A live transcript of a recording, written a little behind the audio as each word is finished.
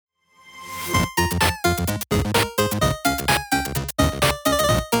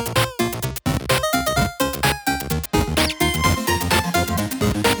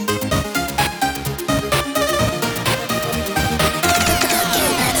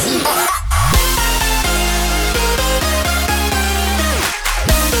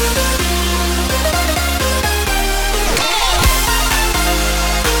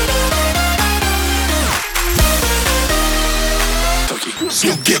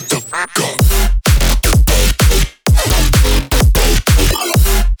I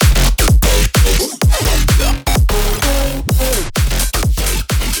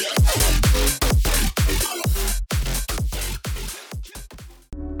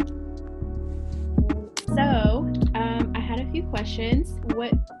had a few questions.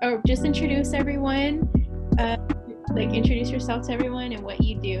 Just introduce everyone. Introduce yourself to everyone and what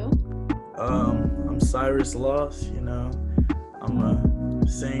you do. I'm Cyrus Lost, I'm a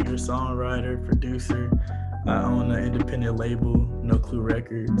singer, songwriter, producer. I own an independent label, No Clue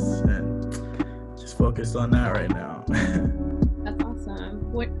Records, and just focused on that right now. That's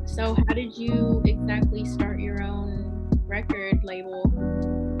awesome. So how did you exactly start your own record label?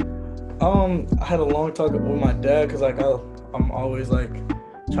 I had a long talk with my dad because I'm always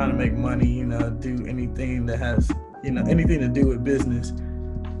trying to make money, do anything that has, anything to do with business.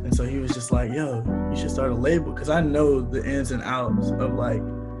 And so he was just like, yo, you should start a label, because I know the ins and outs of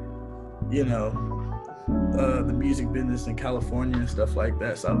the music business in California and stuff like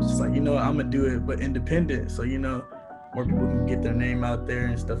that. So I was just like, I'm gonna do it, but independent. So, more people can get their name out there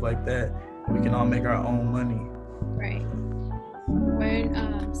and stuff like that. And we can all make our own money. Right.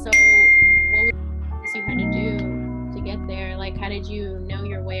 So what was you had to do to get there? Like, how did you know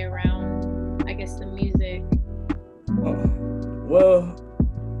your way around, I guess, the music? Well,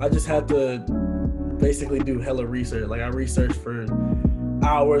 I just had to basically do hella research. I researched for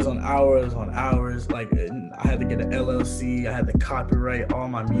hours on hours on hours. I had to get an LLC. I had to copyright all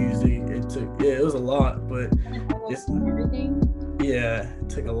my music. It was a lot, but it's everything. Yeah, it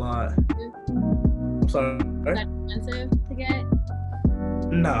took a lot. I'm sorry. Is that expensive to get?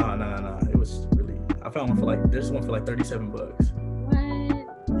 No. It was really. I found one there's one for $37. What?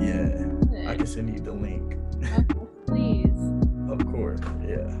 Yeah, good. I can send you the link. Okay, please. Of course,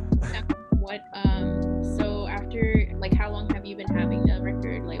 yeah. What? So after, how long have you been having the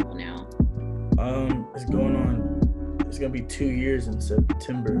record label now? It's gonna be 2 years in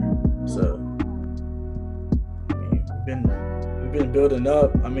September. So, we've been building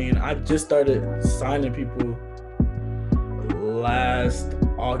up. I just started signing people last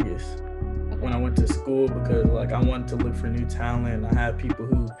August when I went to school, because I wanted to look for new talent. I have people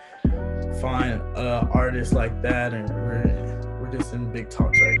who find artists like that, and we're just in big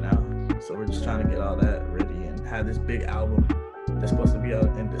talks right now. So we're just trying to get all that ready and have this big album that's supposed to be out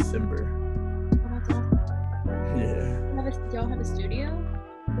in December. Oh, that's awesome. Yeah. Do y'all have a studio?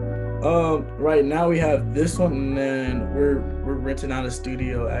 Right now we have this one, and then we're renting out a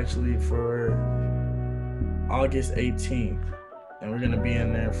studio actually for August 18th, and we're gonna be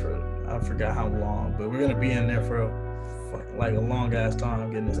in there for, I forgot how long, but we're gonna be in there for a long ass time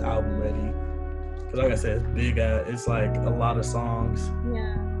getting this album ready. Cause like I said, it's big. It's a lot of songs.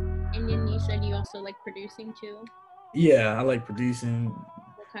 Yeah. And then you said you also like producing too? Yeah, I like producing.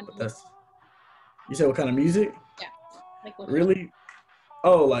 What kind of music? You said what kind of music? Yeah. What really?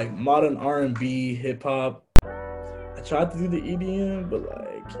 Oh, modern R&B, hip hop. I tried to do the EDM, but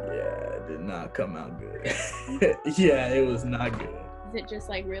it did not come out good. Yeah, it was not good. Is it just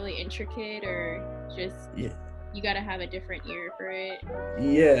really intricate, or just you gotta have a different ear for it?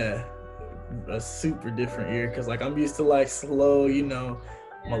 Yeah, a super different ear, because I'm used to slow,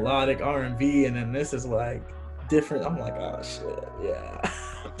 melodic R&B, and then this is different. I'm like, oh shit, yeah.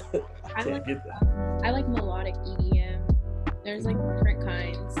 I can't get that. I like melodic EDM. There's different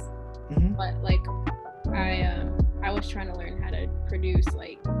kinds, but I was trying to learn how to produce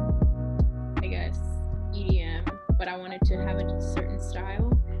I guess EDM, but I wanted to have a certain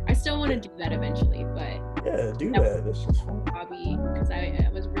style. I still want to do that eventually, but yeah, do that. That's just fun. Hobby, because I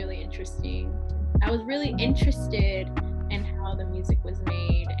was really interesting. I was really interested in how the music was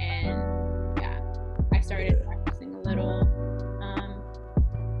made, and I started practicing a little.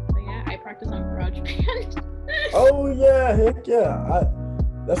 But I practice on GarageBand. Oh yeah, heck yeah!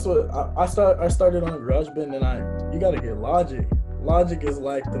 That's what I started on GarageBand, and you gotta get Logic. Logic is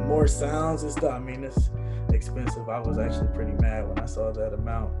the more sounds and stuff. It's expensive. I was actually pretty mad when I saw that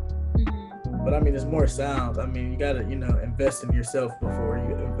amount. Mm-hmm. But it's more sounds. You gotta invest in yourself before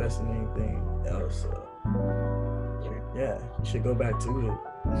you invest in anything else. Yeah, you should go back to it.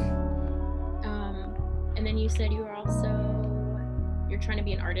 And then you said you're trying to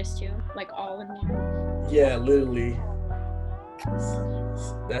be an artist too, all in one. Yeah, literally.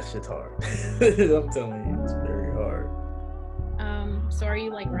 That shit's hard. I'm telling you, it's very hard. So are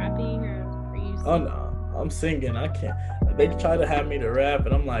you rapping, or are you singing? Oh no, I'm singing. I can't. They try to have me to rap,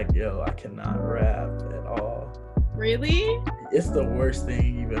 and I'm like, yo, I cannot rap at all. Really? It's the worst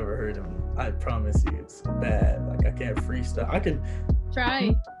thing you've ever heard of me. I promise you, it's bad. I can't freestyle. I can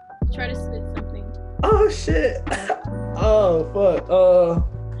try to spit something. Oh shit. Oh fuck.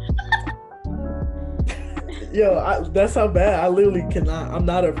 Yo, that's how bad. I literally cannot. I'm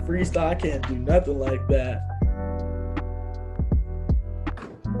not a freestyle. I can't do nothing like that.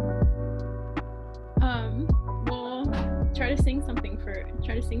 Well, try to sing something for us.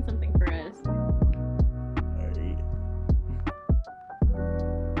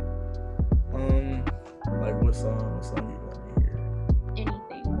 Like what song? What song you want to hear?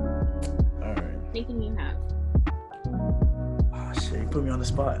 Anything. All right. Anything you have. Oh shit! You put me on the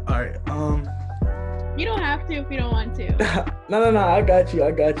spot. All right. You don't have to if you don't want to. No. I got you.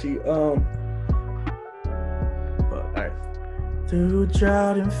 All right. Through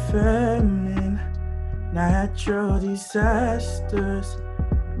drought and famine, natural disasters,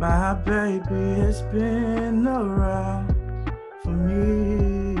 my baby has been around for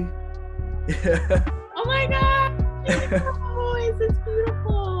me. Yeah. Oh my god! Beautiful voice. It's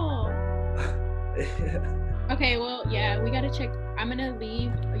beautiful. Yeah. Okay, well, yeah, we gotta check. I'm gonna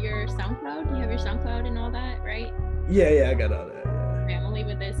leave your SoundCloud. You have your SoundCloud and all that, right? Yeah, I got all that. Yeah. Okay, I'm gonna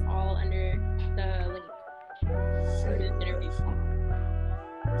leave this all under the link. Say this interview.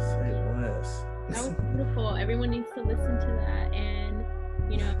 Say less. That was beautiful. Everyone needs to listen to that and,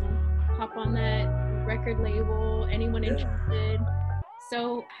 hop on that record label. Anyone interested?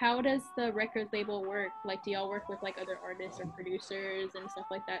 So how does the record label work? Like, do y'all work with like other artists or producers and stuff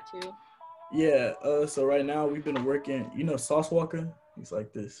like that too? Yeah, so right now we've been working, Sauce Walker? He's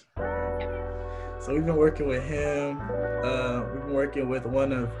like this. So we've been working with him. We've been working with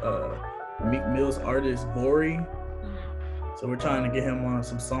one of Meek Mill's artists, Vori. Mm-hmm. So we're trying to get him on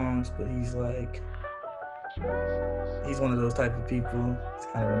some songs, but he's one of those type of people. It's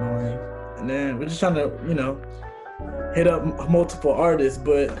kind of annoying. And then we're just trying to, hit up multiple artists,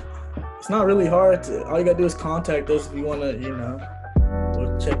 but it's not really hard all you gotta do is contact us if you wanna,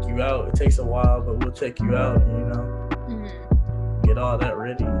 we'll check you out. It takes a while, but we'll check you out, get all that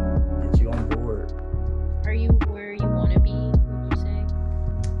ready, get you on board. Are you where you wanna be, would you say?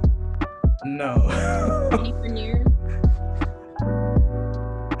 No. Anywhere near?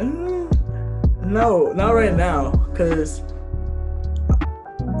 No, not right now, because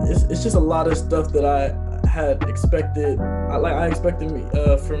it's just a lot of stuff that I had expected. I expected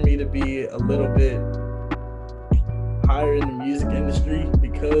for me to be a little bit higher in the music industry,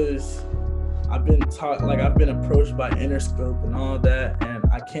 because I've been approached by Interscope and all that, and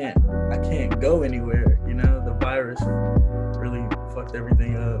I can't go anywhere. The virus really fucked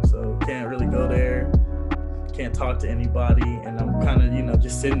everything up, so can't really go there. Can't talk to anybody, and I'm kind of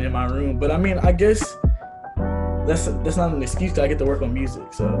just sitting in my room. But I mean, I guess that's not an excuse, 'cause I get to work on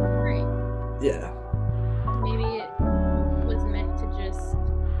music. So right. Yeah. Maybe it was meant to just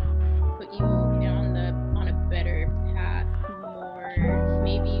put you on a better path, more,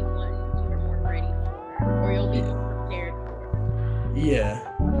 maybe one you were more ready for, or you'll be more prepared for. Yeah.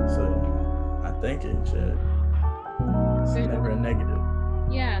 So I think it should. It's never a negative.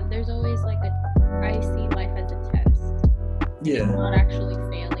 Yeah, there's always I see life as a test. Yeah. You're not actually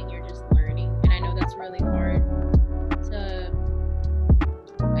failing, you're just learning. And I know that's really hard to,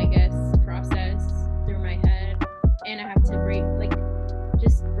 I guess, process through my head. And I have to break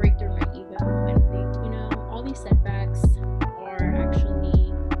through my ego and think, all these setbacks are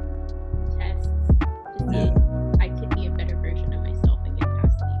actually tests to see I could be a better version of myself and get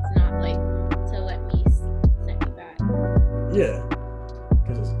past these, not to let me set me back. Yeah.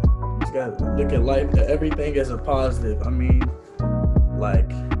 Because you just gotta look at life, everything as a positive. I mean,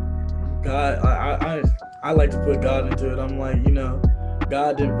 God, I like to put God into it. I'm like,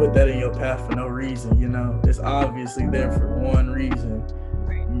 God didn't put that in your path for no reason. It's obviously there for one reason.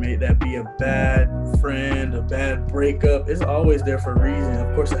 May that be a bad friend, a bad breakup. It's always there for a reason.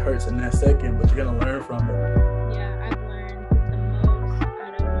 Of course, it hurts in that second, but you're gonna learn from it. Yeah, I've learned the most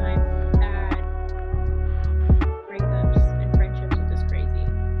out of my bad breakups and friendships, which is crazy.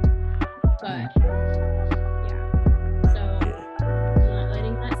 But so I'm not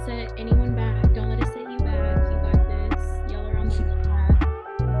letting that set anyone back. Don't let it set you back. You got this. Y'all are on the good path.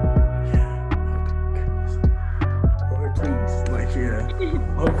 Lord, please,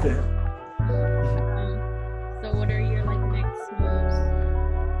 open. So what are your next moves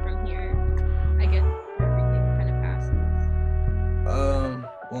from here? I guess everything kind of passes.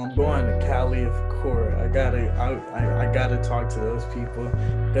 Well, I'm going to Cali, of course. I gotta talk to those people,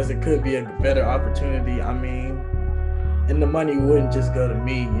 because it could be a better opportunity. I mean, and the money wouldn't just go to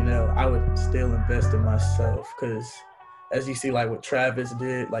me. I would still invest in myself, because as you see, what Travis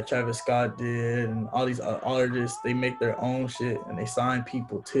did, Travis Scott did, and all these artists, they make their own shit and they sign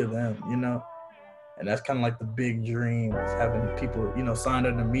people to them, and that's kind of the big dream, is having people, signed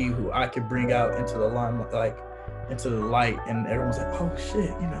under me who I could bring out into the limelight, into the light, and everyone's like, oh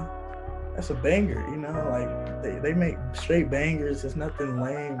shit, that's a banger, you know, like they make straight bangers. It's nothing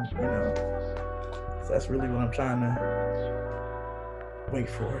lame, you know. So that's really what I'm trying to wait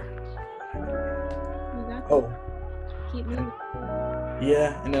for. Oh, keep moving.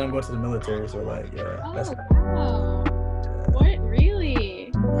 Yeah, and then I'm going to the military, so like, yeah. Oh, that's wow. What, really?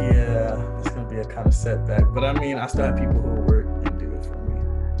 Yeah, it's gonna be a kind of setback, but I mean, I still have people who will work and do it for me.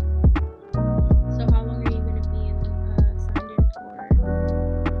 So how long are you gonna be signed in for?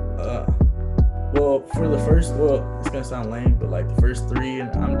 Well, for the first, it's gonna sound lame, but like the first 3, and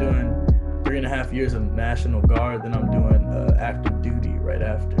I'm doing 3.5 years of National Guard, then I'm doing active duty right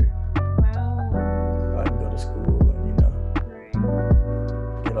after. Wow. So I can go to school and, you know,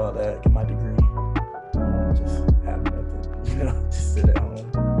 get all that, get my degree. Just have nothing, you know, just sit at home.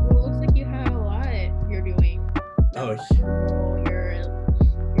 Well, it looks like you have a lot you're doing. Oh, your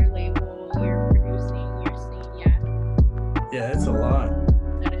label, you're producing, you're singing, yeah. Yeah, it's a lot.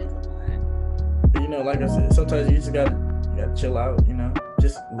 That is a lot. But, you know, like I said, sometimes you just gotta chill out, you know,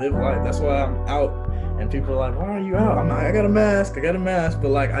 just live life. That's why I'm out, and people are like, "Why are you out?" I'm like, I got a mask,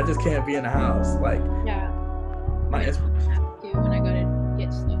 but like, I just can't be in the house. Like, yeah, my inspiration. I have to when I gotta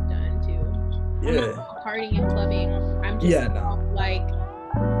get stuff done too. Yeah. I'm not partying and clubbing. I'm just like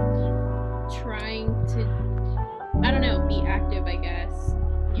trying to, I don't know, be active, I guess.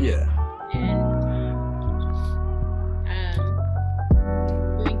 Yeah. And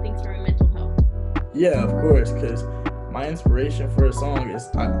doing things for my mental health. Yeah, of course, because my inspiration for a song is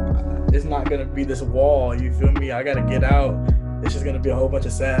it's not gonna be this wall. You feel me? I gotta get out. It's just gonna be a whole bunch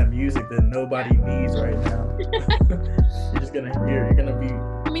of sad music that nobody needs right now. You're just gonna hear. You're gonna be.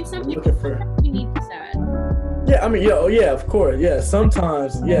 I mean, some people need the sad. Yeah, I mean, yeah, of course, yeah.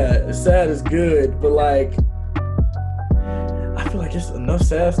 Sometimes, yeah, sad is good, but like, I feel like there's enough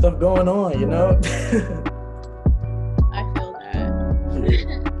sad stuff going on, you know. I feel that.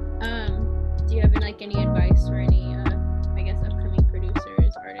 Do you have like any advice for any, I guess, upcoming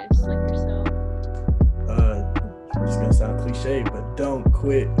producers, artists like yourself? It's gonna sound cliche, but don't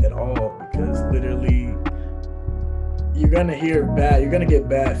quit at all, because literally, you're gonna get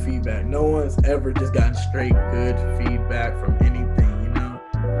bad feedback. No one's ever just gotten straight good feedback from anything, you know.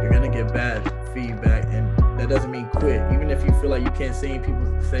 You're gonna get bad feedback, and that doesn't mean quit. Even if you feel like you can't sing,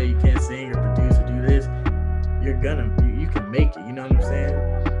 people say you can't sing or produce or do this, you can make it, you know what I'm saying?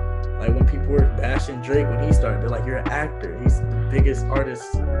 Like when people were bashing Drake when he started, they're like, you're an actor. He's the biggest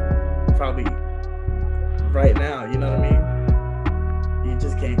artist probably right now, you know what I mean? You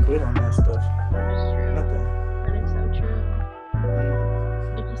just can't quit on that stuff. That's true. Nothing. That is so true.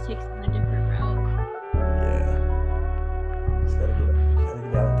 It just takes on a different route. Yeah. Just gotta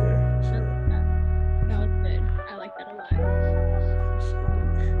get out there. Sure. That was good. I like that a lot.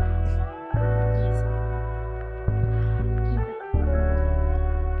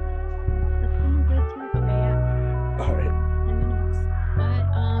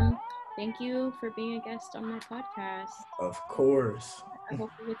 Thank you for being a guest on my podcast. Of course. I hope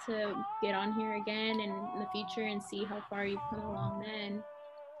we get to get on here again in the future and see how far you've come along then.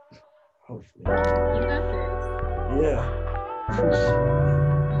 Hopefully. You got this. Yeah.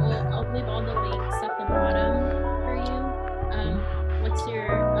 Well, I'll leave all the links at the bottom for you. What's your,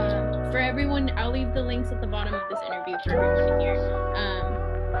 for everyone, I'll leave the links at the bottom of this interview for everyone to hear.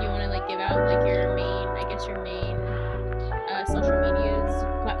 Do you want to like give out like your main social medias,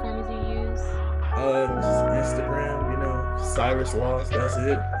 platforms you use? Just Instagram, you know, Cyrus Lost, that's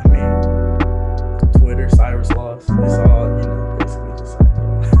it. I mean, Twitter, Cyrus Lost. It's all, you know, basically just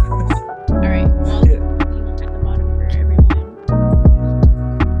Cyrus Lost. Alright, well, yeah. Link at the bottom for everyone.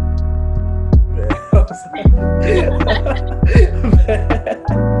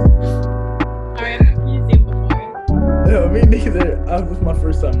 Alright, I've used it before. No, me neither. This was my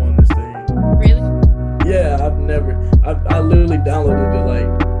first time on this thing. Really? Yeah, I literally downloaded it like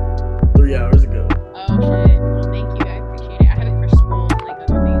 3 hours ago. Oh shit.